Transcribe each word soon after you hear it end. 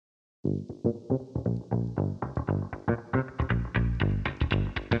Hi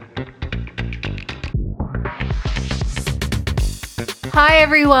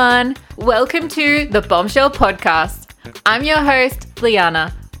everyone, welcome to the Bombshell Podcast. I'm your host,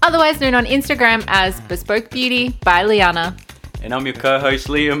 Liana, otherwise known on Instagram as Bespoke Beauty by Liana. And I'm your co-host,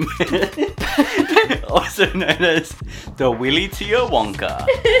 Liam, also known as the Willy to your Wonka.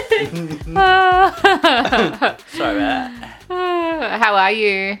 Sorry about that. How are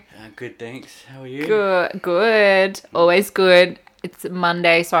you? Good, thanks. How are you? Good. Always good. It's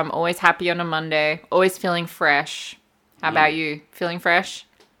Monday, so I'm always happy on a Monday. Always feeling fresh. How about you? Feeling fresh?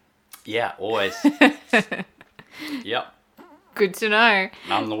 Yeah, always. Yep. Good to know.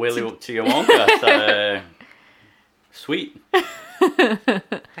 I'm the Willy to your Wonka, so sweet. A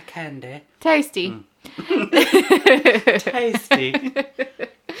candy. Tasty. Tasty.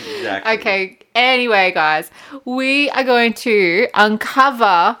 Exactly. Okay, anyway, guys, we are going to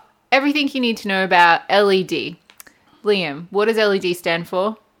uncover everything you need to know about LED. Liam, what does LED stand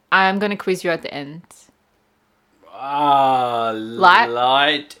for? I'm going to quiz you at the end.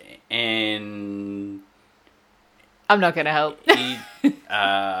 Light and... I'm not going to help.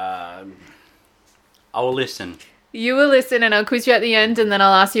 I will listen. You will listen and I'll quiz you at the end and then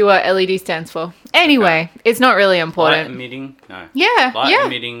I'll ask you what LED stands for. Anyway, It's not really important. Light emitting? No. Yeah, Light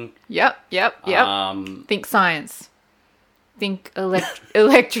emitting. Yep. Think science. Think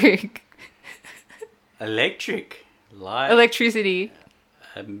electric. Electric. Light. Electricity.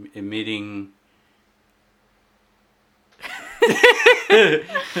 Emitting.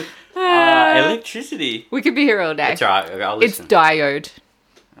 Electricity. We could be here all day. It's alright, I'll listen. It's diode.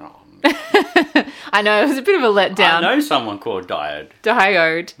 Oh. I know, it was a bit of a letdown. I know someone called diode.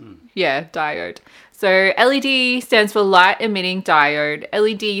 Diode. Yeah, diode. So LED stands for light emitting diode.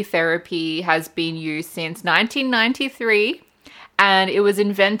 LED therapy has been used since 1993 and it was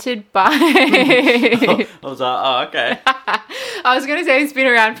invented by... I was like, oh, okay. I was going to say it's been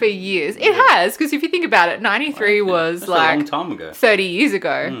around for years. It has, because if you think about it, 93 was That's like... a long time ago. 30 years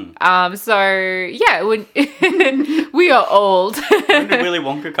ago. So, yeah, when we are old. When did Willy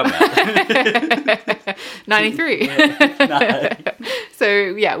Wonka come out? 93. No. So,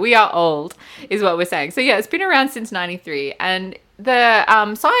 yeah, we are old is what we're saying. So, yeah, it's been around since 93. And the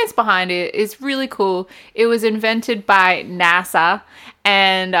science behind it is really cool. It was invented by NASA.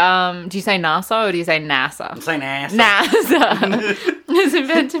 And do you say NASA or do you say NASA? I'm saying NASA. NASA. It was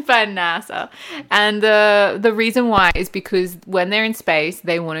invented by NASA. And the reason why is because when they're in space,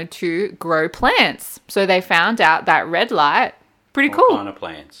 they wanted to grow plants. So they found out that red light, pretty cool. What kind of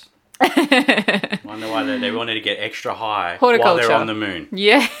plants? I wonder why they wanted to get extra high while they're on the moon.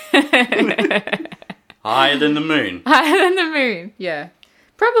 Yeah. Higher than the moon. Higher than the moon, yeah.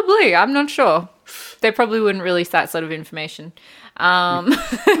 Probably, I'm not sure. They probably wouldn't release that sort of information. But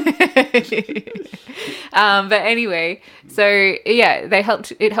anyway, so yeah,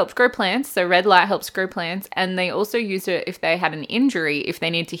 it helped grow plants. So red light helps grow plants. And they also used it if they had an injury, if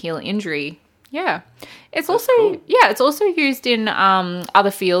they need to heal an injury. Yeah. It's cool. it's also used in other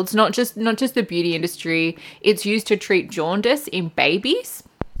fields, not just the beauty industry. It's used to treat jaundice in babies.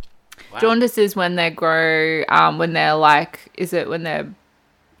 Wow. Jaundice is when they grow, when they're when they're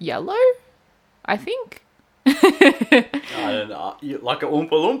yellow, I think. I don't know. Like a Oompa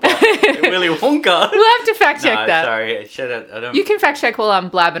Loompa. Willy Wonka. We'll have to fact check that. Sorry. I don't... You can fact check while I'm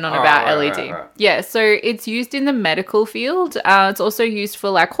blabbing on about LED. Right. Yeah, so it's used in the medical field. It's also used for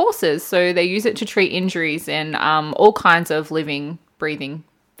like horses. So they use it to treat injuries and all kinds of living, breathing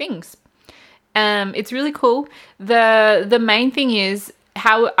things. It's really cool. The main thing is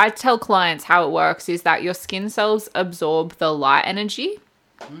how I tell clients how it works is that your skin cells absorb the light energy.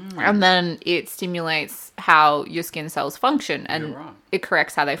 And then it stimulates how your skin cells function and it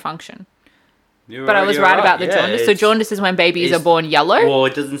corrects how they function. But I was right about the jaundice. So jaundice is when babies are born yellow? Well,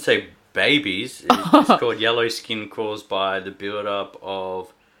 it doesn't say babies. It's called yellow skin caused by the build-up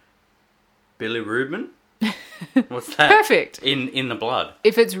of bilirubin. What's that? Perfect. In the blood.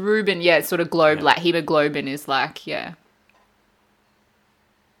 If it's rubin, yeah, it's sort of like hemoglobin is like, yeah.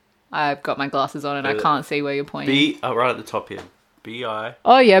 I've got my glasses on and I can't see where you're pointing. Right at the top here. B-I.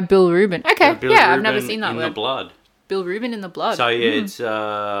 Oh, yeah, bilirubin. Okay, bilirubin yeah, I've never seen that word. In the blood. Bilirubin in the blood. So, yeah,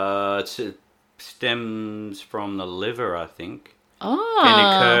 it stems from the liver, I think. Oh. Can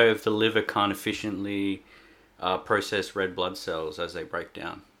occur if the liver can't efficiently process red blood cells as they break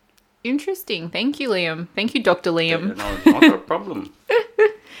down. Interesting. Thank you, Liam. Thank you, Dr. Liam. No, not a problem.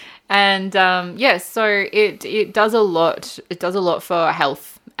 And yes, so it does a lot. It does a lot for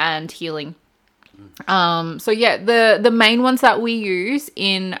health and healing. So yeah, the main ones that we use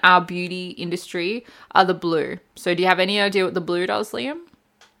in our beauty industry are the blue. So do you have any idea what the blue does, Liam?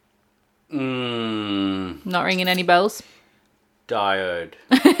 Not ringing any bells? Diode.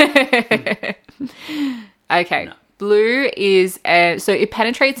 Okay. No. Blue is, so it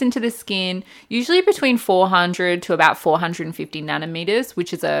penetrates into the skin usually between 400 to about 450 nanometers,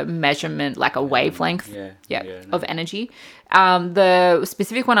 which is a measurement, like a wavelength of energy. The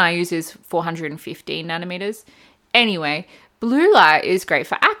specific one I use is 415 nanometers. Anyway, blue light is great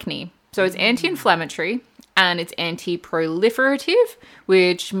for acne. So it's anti-inflammatory and it's anti-proliferative,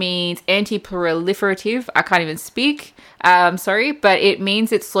 which means anti-proliferative. I can't even speak. Sorry, but it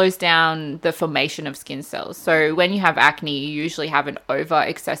means it slows down the formation of skin cells. So when you have acne, you usually have an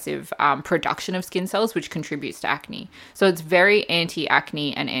over-excessive production of skin cells, which contributes to acne. So it's very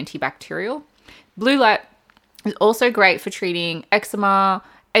anti-acne and antibacterial. Blue light is also great for treating eczema,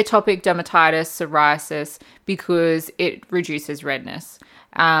 atopic dermatitis, psoriasis, because it reduces redness.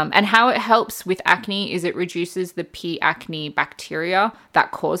 And how it helps with acne is it reduces the P. acne bacteria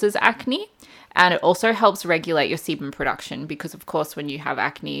that causes acne. And it also helps regulate your sebum production because, of course, when you have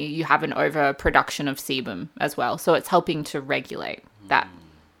acne, you have an overproduction of sebum as well. So it's helping to regulate that.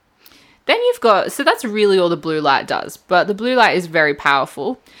 Then you've got, so that's really all the blue light does. But the blue light is very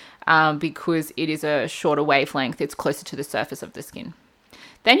powerful because it is a shorter wavelength. It's closer to the surface of the skin.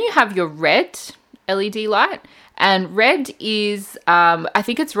 Then you have your red LED light. And red is, I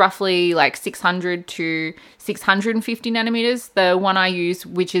think it's roughly like 600 to 650 nanometers. The one I use,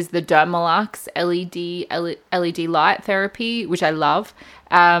 which is the Dermalux LED light therapy, which I love.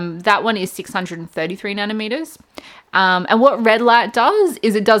 That one is 633 nanometers. And what red light does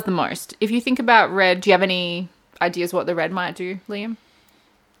is it does the most. If you think about red, do you have any ideas what the red might do, Liam?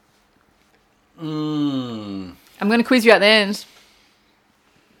 I'm going to quiz you at the end.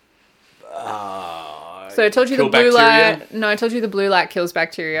 So I told you the blue light. No, I told you the blue light kills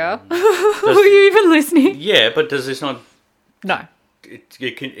bacteria. Were you even listening? Yeah, but does this not? No.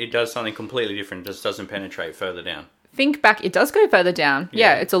 It does something completely different. It just doesn't penetrate further down. Think back. It does go further down.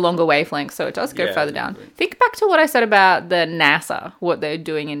 Yeah, it's a longer wavelength, so it does go further down. Think back to what I said about the NASA, what they're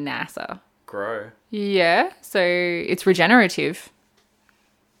doing in NASA. Grow. Yeah, so it's regenerative.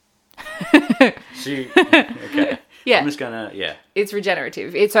 Okay. Yeah. I'm just gonna, It's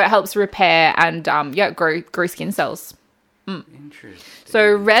regenerative. So it helps repair and, grow skin cells. Interesting.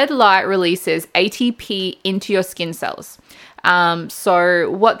 So red light releases ATP into your skin cells.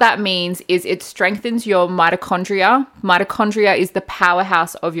 So what that means is it strengthens your mitochondria. Mitochondria is the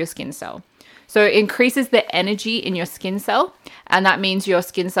powerhouse of your skin cell. So it increases the energy in your skin cell, and that means your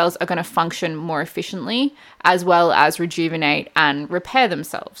skin cells are going to function more efficiently as well as rejuvenate and repair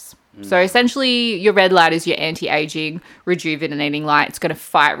themselves. So essentially, your red light is your anti-aging, rejuvenating light. It's going to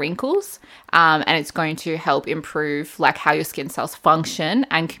fight wrinkles, and it's going to help improve like how your skin cells function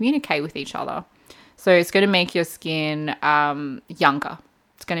and communicate with each other. So it's going to make your skin younger.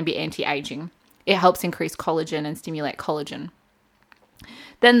 It's going to be anti-aging. It helps increase collagen and stimulate collagen.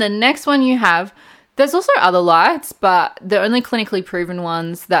 Then the next one you have, there's also other lights, but the only clinically proven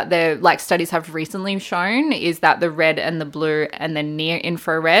ones that they're like studies have recently shown is that the red and the blue and the near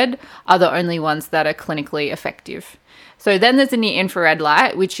infrared are the only ones that are clinically effective. So then there's the near infrared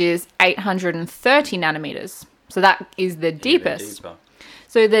light, which is 830 nanometers. So that is the deepest.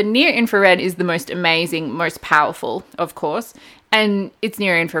 So the near infrared is the most amazing, most powerful, of course, and it's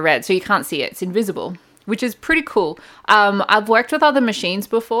near infrared, so you can't see it. It's invisible, which is pretty cool. I've worked with other machines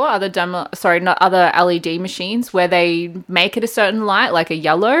before, other LED machines, where they make it a certain light, like a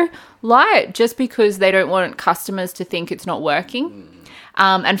yellow light, just because they don't want customers to think it's not working.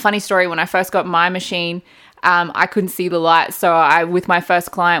 And funny story, when I first got my machine, I couldn't see the light. So with my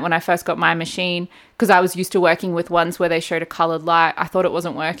first client, when I first got my machine, because I was used to working with ones where they showed a colored light, I thought it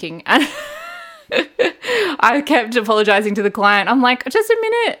wasn't working. And I kept apologizing to the client. I'm like, just a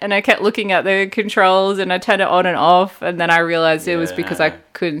minute. And I kept looking at the controls and I turned it on and off. And then I realized it was because I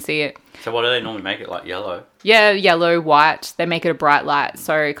couldn't see it. So what do they normally make it, like yellow? Yeah, yellow, white. They make it a bright light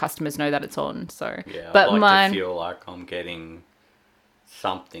so customers know that it's on. So, yeah, but I like to feel like I'm getting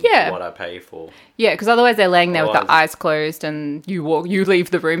something for what I pay for. Yeah, because otherwise they're laying there with their eyes closed and you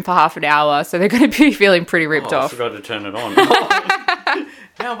leave the room for half an hour. So they're going to be feeling pretty ripped off. I forgot to turn it on.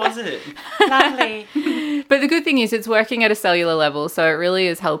 How was it? Lovely. But the good thing is it's working at a cellular level, so it really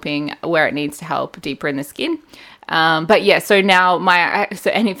is helping where it needs to help deeper in the skin. But yeah, so now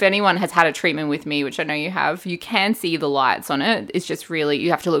and if anyone has had a treatment with me, which I know you have, you can see the lights on it. It's just really,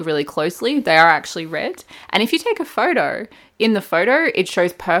 you have to look really closely. They are actually red. And if you take a photo, in the photo, it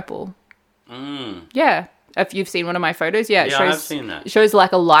shows purple. Yeah. If you've seen one of my photos, yeah, it Yeah, shows, I've seen that. It shows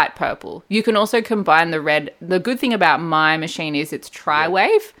like a light purple. You can also combine the red. The good thing about my machine is it's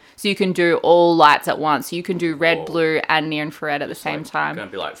tri-wave, so you can do all lights at once. You can do red, Whoa. blue, and near infrared at the same time. It's going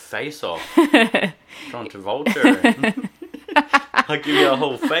to be like Face Off. John Travolta. I'll give you a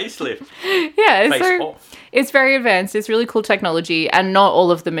whole facelift. Yeah, Face so off. it's very advanced. It's really cool technology, and not all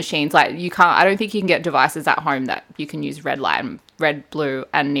of the machines, like you can't. I don't think you can get devices at home that you can use red light, and red, blue,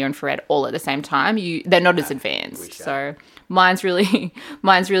 and near infrared all at the same time. They're not as advanced. So mine's really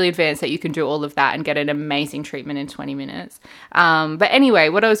advanced that you can do all of that and get an amazing treatment in 20 minutes. But anyway,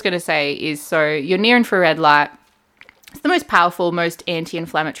 what I was going to say is, so your near infrared light, it's the most powerful, most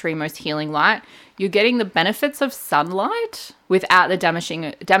anti-inflammatory, most healing light. You're getting the benefits of sunlight without the damaging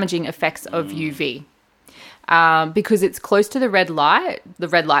effects of UV. Because it's close to the red light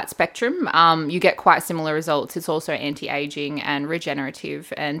spectrum, you get quite similar results. It's also anti-aging and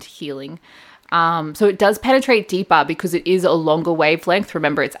regenerative and healing. So it does penetrate deeper because it is a longer wavelength.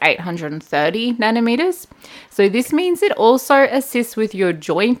 Remember, it's 830 nanometers. So this means it also assists with your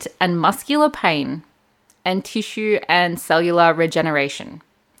joint and muscular pain and tissue and cellular regeneration.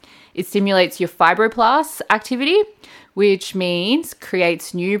 It stimulates your fibroblast activity, which means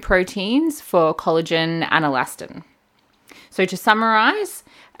creates new proteins for collagen and elastin. So to summarize,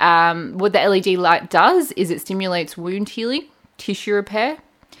 what the LED light does is it stimulates wound healing, tissue repair,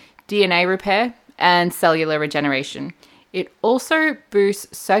 DNA repair, and cellular regeneration. It also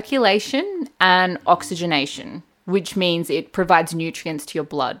boosts circulation and oxygenation, which means it provides nutrients to your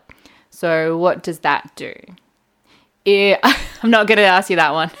blood. So what does that do? I'm not going to ask you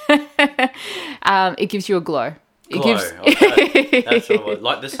that one. It gives you a glow. Okay. That's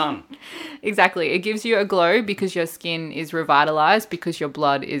like the sun. Exactly. It gives you a glow because your skin is revitalized, because your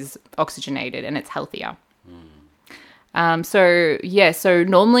blood is oxygenated and it's healthier. So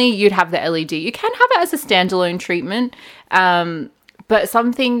normally you'd have the LED. You can have it as a standalone treatment, but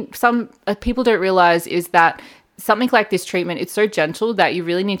some people don't realize is that something like this treatment, it's so gentle that you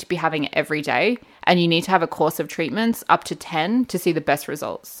really need to be having it every day, and you need to have a course of treatments up to 10 to see the best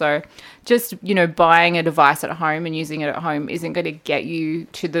results. So just, buying a device at home and using it at home isn't going to get you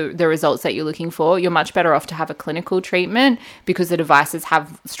to the results that you're looking for. You're much better off to have a clinical treatment because the devices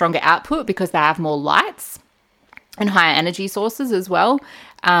have stronger output because they have more lights and higher energy sources as well.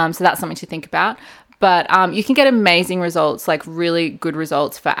 So that's something to think about. But you can get amazing results, like really good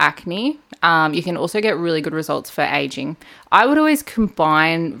results for acne. You can also get really good results for aging. I would always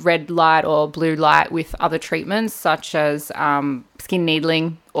combine red light or blue light with other treatments such as skin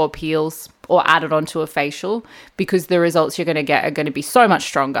needling or peels, or add it onto a facial, because the results you're going to get are going to be so much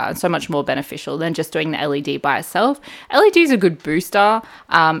stronger and so much more beneficial than just doing the LED by itself. LED is a good booster.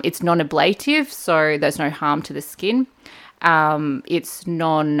 It's non-ablative, so there's no harm to the skin. It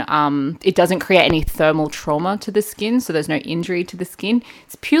doesn't create any thermal trauma to the skin, so there's no injury to the skin.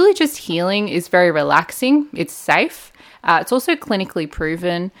 It's purely just healing. It's very relaxing. It's safe. It's also clinically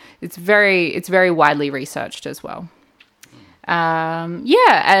proven. It's very widely researched as well.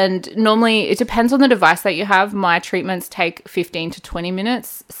 And normally it depends on the device that you have. My treatments take 15 to 20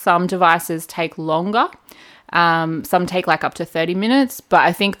 minutes. Some devices take longer. Some take like up to 30 minutes, but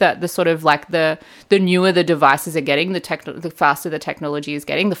I think that the sort of like the newer the devices are getting, the faster the technology is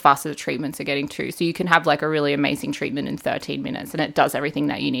getting, the faster the treatments are getting too. So you can have like a really amazing treatment in 13 minutes and it does everything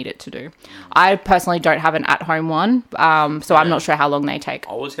that you need it to do. I personally don't have an at-home one, so I'm not sure how long they take.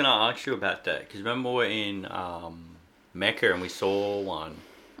 I was going to ask you about that because remember we're in Mecca and we saw one.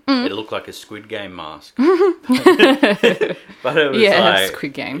 It looked like a Squid Game mask. But it was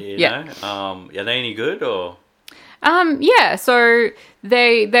Squid Game. Are they any good or? So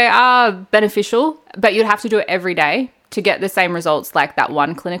they are beneficial, but you'd have to do it every day to get the same results like that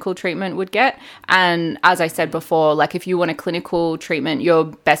one clinical treatment would get. And as I said before, like if you want a clinical treatment, you're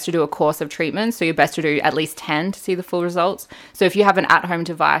best to do a course of treatment. So you're best to do at least 10 to see the full results. So if you have an at-home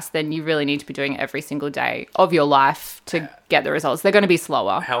device, then you really need to be doing it every single day of your life to get the results. They're going to be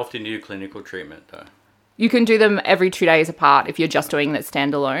slower. How often do you do clinical treatment though? You can do them every 2 days apart if you're just doing that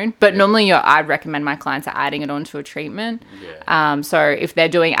standalone. But normally I'd recommend my clients are adding it onto a treatment. So if they're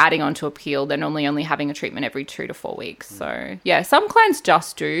adding onto a peel, they're normally only having a treatment every 2 to 4 weeks. So some clients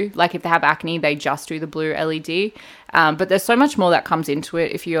just do, like if they have acne, they just do the blue LED. But there's so much more that comes into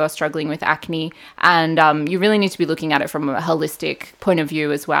it if you're struggling with acne. And you really need to be looking at it from a holistic point of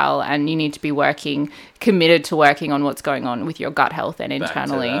view as well. And you need to be committed to working on what's going on with your gut health and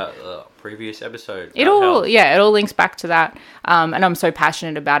internally. previous episode. It all links back to that. And I'm so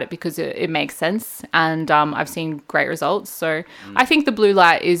passionate about it because it makes sense. And I've seen great results. So I think the blue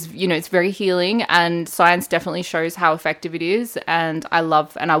light is, it's very healing, and science definitely shows how effective it is. And I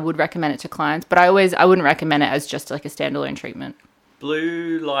would recommend it to clients, but I wouldn't recommend it as just like a standalone treatment.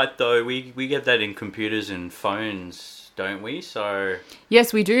 Blue light, though, we get that in computers and phones, don't we? So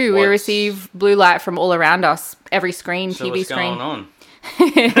yes, we do. We receive blue light from all around us, every screen, so TV what's screen. going on?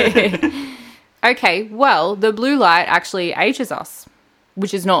 Okay, well, the blue light actually ages us,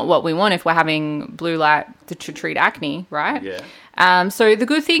 which is not what we want if we're having blue light to treat acne, right? Yeah. So the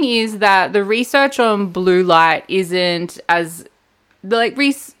good thing is that the research on blue light isn't as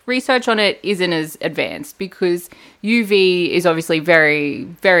research on it isn't as advanced, because UV is obviously very,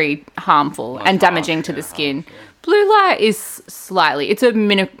 very harmful and damaging to the skin. Yeah. Blue light is slightly, it's a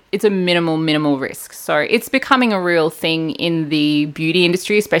minimal risk. So it's becoming a real thing in the beauty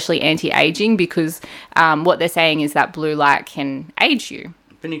industry, especially anti-aging, because what they're saying is that blue light can age you.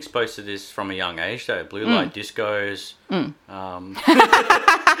 I've been exposed to this from a young age, though. Blue light discos.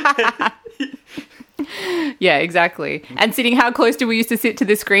 Yeah, exactly. And how close do we used to sit to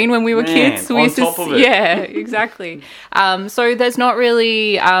the screen when we were kids? We used top of it. Yeah, exactly. So there's not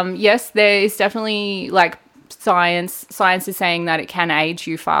really, yes, there is definitely like science is saying that it can age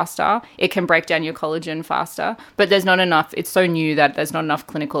you faster. It can break down your collagen faster, but there's not enough. It's so new that there's not enough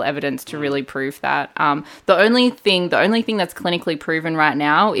clinical evidence to really prove that. The only thing that's clinically proven right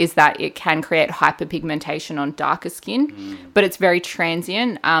now is that it can create hyperpigmentation on darker skin, but it's very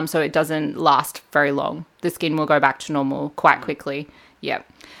transient. So it doesn't last very long. The skin will go back to normal quite quickly. Yeah.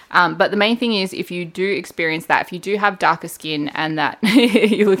 But the main thing is, if you do experience that, if you do have darker skin and that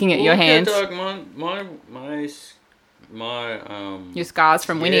you're looking at your hands, your scars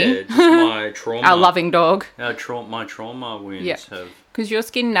from Winnie, just my trauma, our loving dog, my trauma wounds have. Because your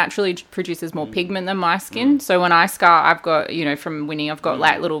skin naturally produces more pigment than my skin. So when I scar, I've got, from Winnie, I've got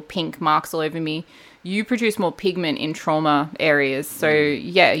like little pink marks all over me. You produce more pigment in trauma areas. So,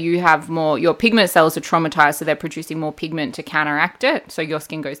 yeah, you have more, your pigment cells are traumatized, so they're producing more pigment to counteract it. So your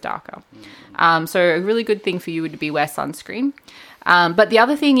skin goes darker. So a really good thing for you would be wear sunscreen. But the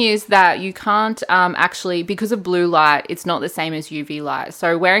other thing is that you can't actually, because of blue light, it's not the same as UV light.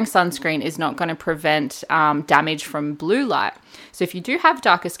 So wearing sunscreen is not going to prevent damage from blue light. So if you do have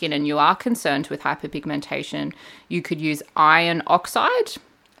darker skin and you are concerned with hyperpigmentation, you could use iron oxide.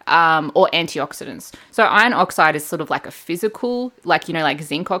 Or antioxidants. So iron oxide is sort of like a physical, like, like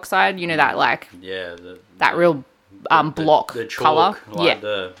zinc oxide, that like, that real block the color. Like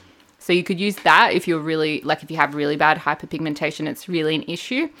So you could use that if you're really, like, if you have really bad hyperpigmentation, it's really an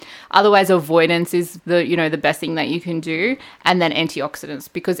issue. Otherwise, avoidance is the best thing that you can do. And then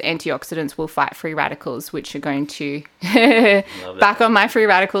antioxidants, because antioxidants will fight free radicals, which are going to back on my free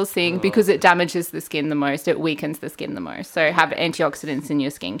radicals thing, because it damages the skin the most. It weakens the skin the most. So have antioxidants in your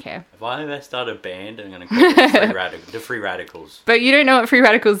skincare. If I ever start a band, I'm going to call it the free radicals. But you don't know what free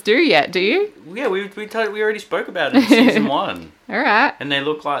radicals do yet, do you? Yeah, we already spoke about it in season 1. All right. And they're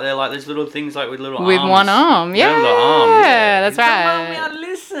like these little things like with little arms. With one arm, yeah. Yeah, that's right. Don't want me to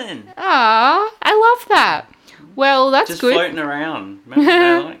listen. Aw, I love that. Well, that's just good. Just floating around.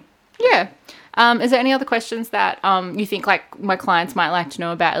 Remember yeah. Is there any other questions that you think like my clients might like to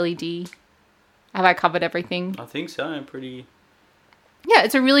know about LED? Have I covered everything? I think so. I'm pretty... Yeah,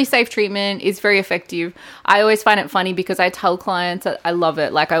 it's a really safe treatment. It's very effective. I always find it funny because I tell clients, I love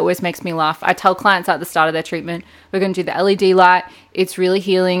it. Like, it always makes me laugh. I tell clients at the start of their treatment, we're going to do the LED light. It's really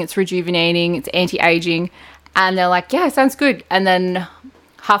healing. It's rejuvenating. It's anti-aging. And they're like, yeah, sounds good. And then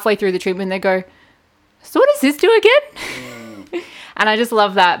halfway through the treatment, they go, so what does this do again? And I just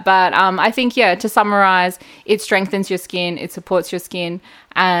love that. But I think, yeah, to summarize, it strengthens your skin, it supports your skin,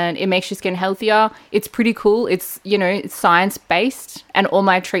 and it makes your skin healthier. It's pretty cool. It's, it's science-based, and all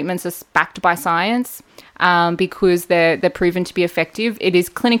my treatments are backed by science because they're proven to be effective. It is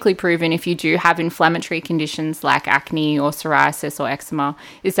clinically proven if you do have inflammatory conditions like acne or psoriasis or eczema.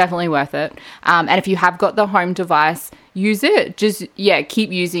 It's definitely worth it. And if you have got the home device, use it. Just,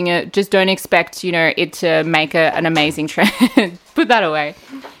 keep using it. Just don't expect, it to make an amazing trend. Put that away.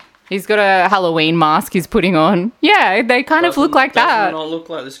 He's got a Halloween mask he's putting on. Yeah, they kind of look like that. Doesn't not look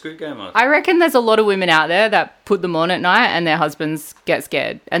like the Squid Game mask. I reckon there's a lot of women out there that put them on at night and their husbands get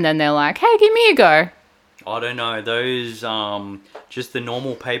scared. And then they're like, hey, give me a go. I don't know. Those, just the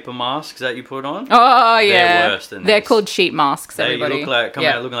normal paper masks that you put on. Oh, yeah. They're worse than They're this. called sheet masks, everybody. You look like,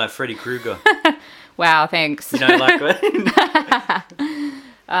 out looking like Freddy Krueger. Wow, thanks. You don't like that?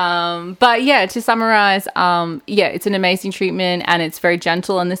 But yeah, to summarize, it's an amazing treatment and it's very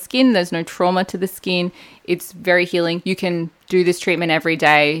gentle on the skin. There's no trauma to the skin. It's very healing. You can do this treatment every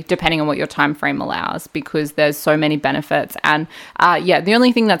day, depending on what your time frame allows, because there's so many benefits. And the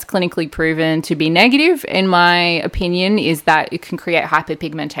only thing that's clinically proven to be negative, in my opinion, is that it can create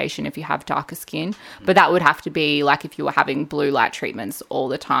hyperpigmentation if you have darker skin. But that would have to be like if you were having blue light treatments all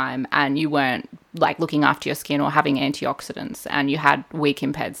the time and you weren't like looking after your skin or having antioxidants and you had weak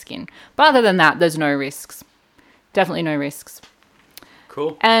impaired skin. But other than that, there's no risks. Definitely no risks.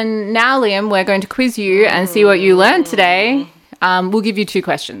 Cool. And now, Liam, we're going to quiz you and see what you learned today. We'll give you 2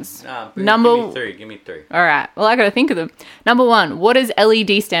 questions. Give me three. All right. Well, I got to think of them. Number 1, what does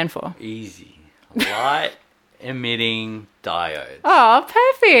LED stand for? Easy. Light emitting diodes. Oh,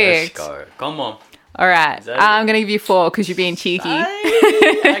 perfect. Let's go. Come on. All right. I'm going to give you 4 because you're being cheeky.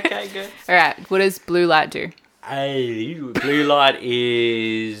 Okay, good. All right. What does blue light do? Blue light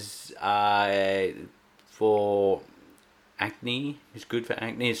is for acne. It's good for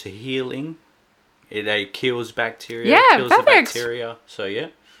acne. It's a healing. It kills bacteria. Yeah, kills perfect. the bacteria. So, yeah.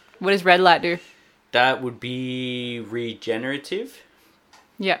 What does red light do? That would be regenerative.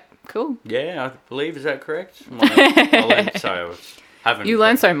 Yeah, cool. Yeah, I believe. Is that correct? You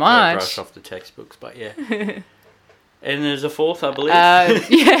learn so much. Brushed off the textbooks, but yeah. And there's a 4th, I believe.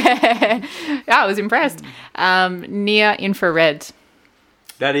 Yeah, I was impressed. Near infrared.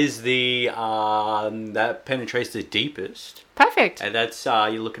 That is the that penetrates the deepest. Perfect. And that's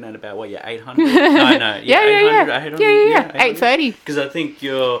you're looking at about 800? No. Yeah, 800, yeah. 830. Because I think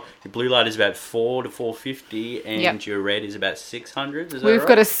your blue light is about 4 to 450, and your red is about 600. Is that We've right?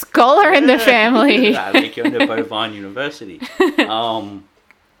 got a scholar in the family. I think you're under Bovine University.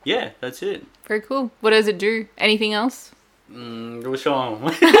 Yeah, that's it. Very cool. What does it do? Anything else? Which one?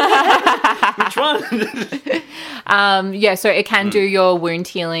 Which one? So it can do your wound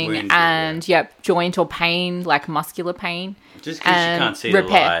healing joint or pain, like muscular pain. Just because you can't see repair.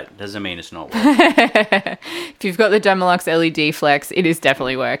 the light doesn't mean it's not working. If you've got the Dermalux LED Flex, it is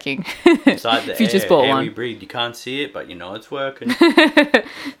definitely working. It's like the if you just bought air one. we breathe. You can't see it, but you know it's working.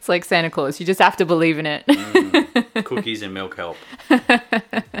 It's like Santa Claus. You just have to believe in it. Cookies and milk help.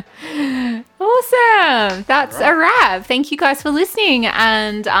 Awesome. That's a wrap. Thank you guys for listening.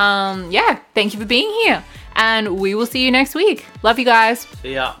 And thank you for being here. And we will see you next week. Love you guys.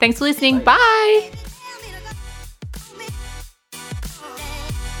 See ya. Thanks for listening. Bye.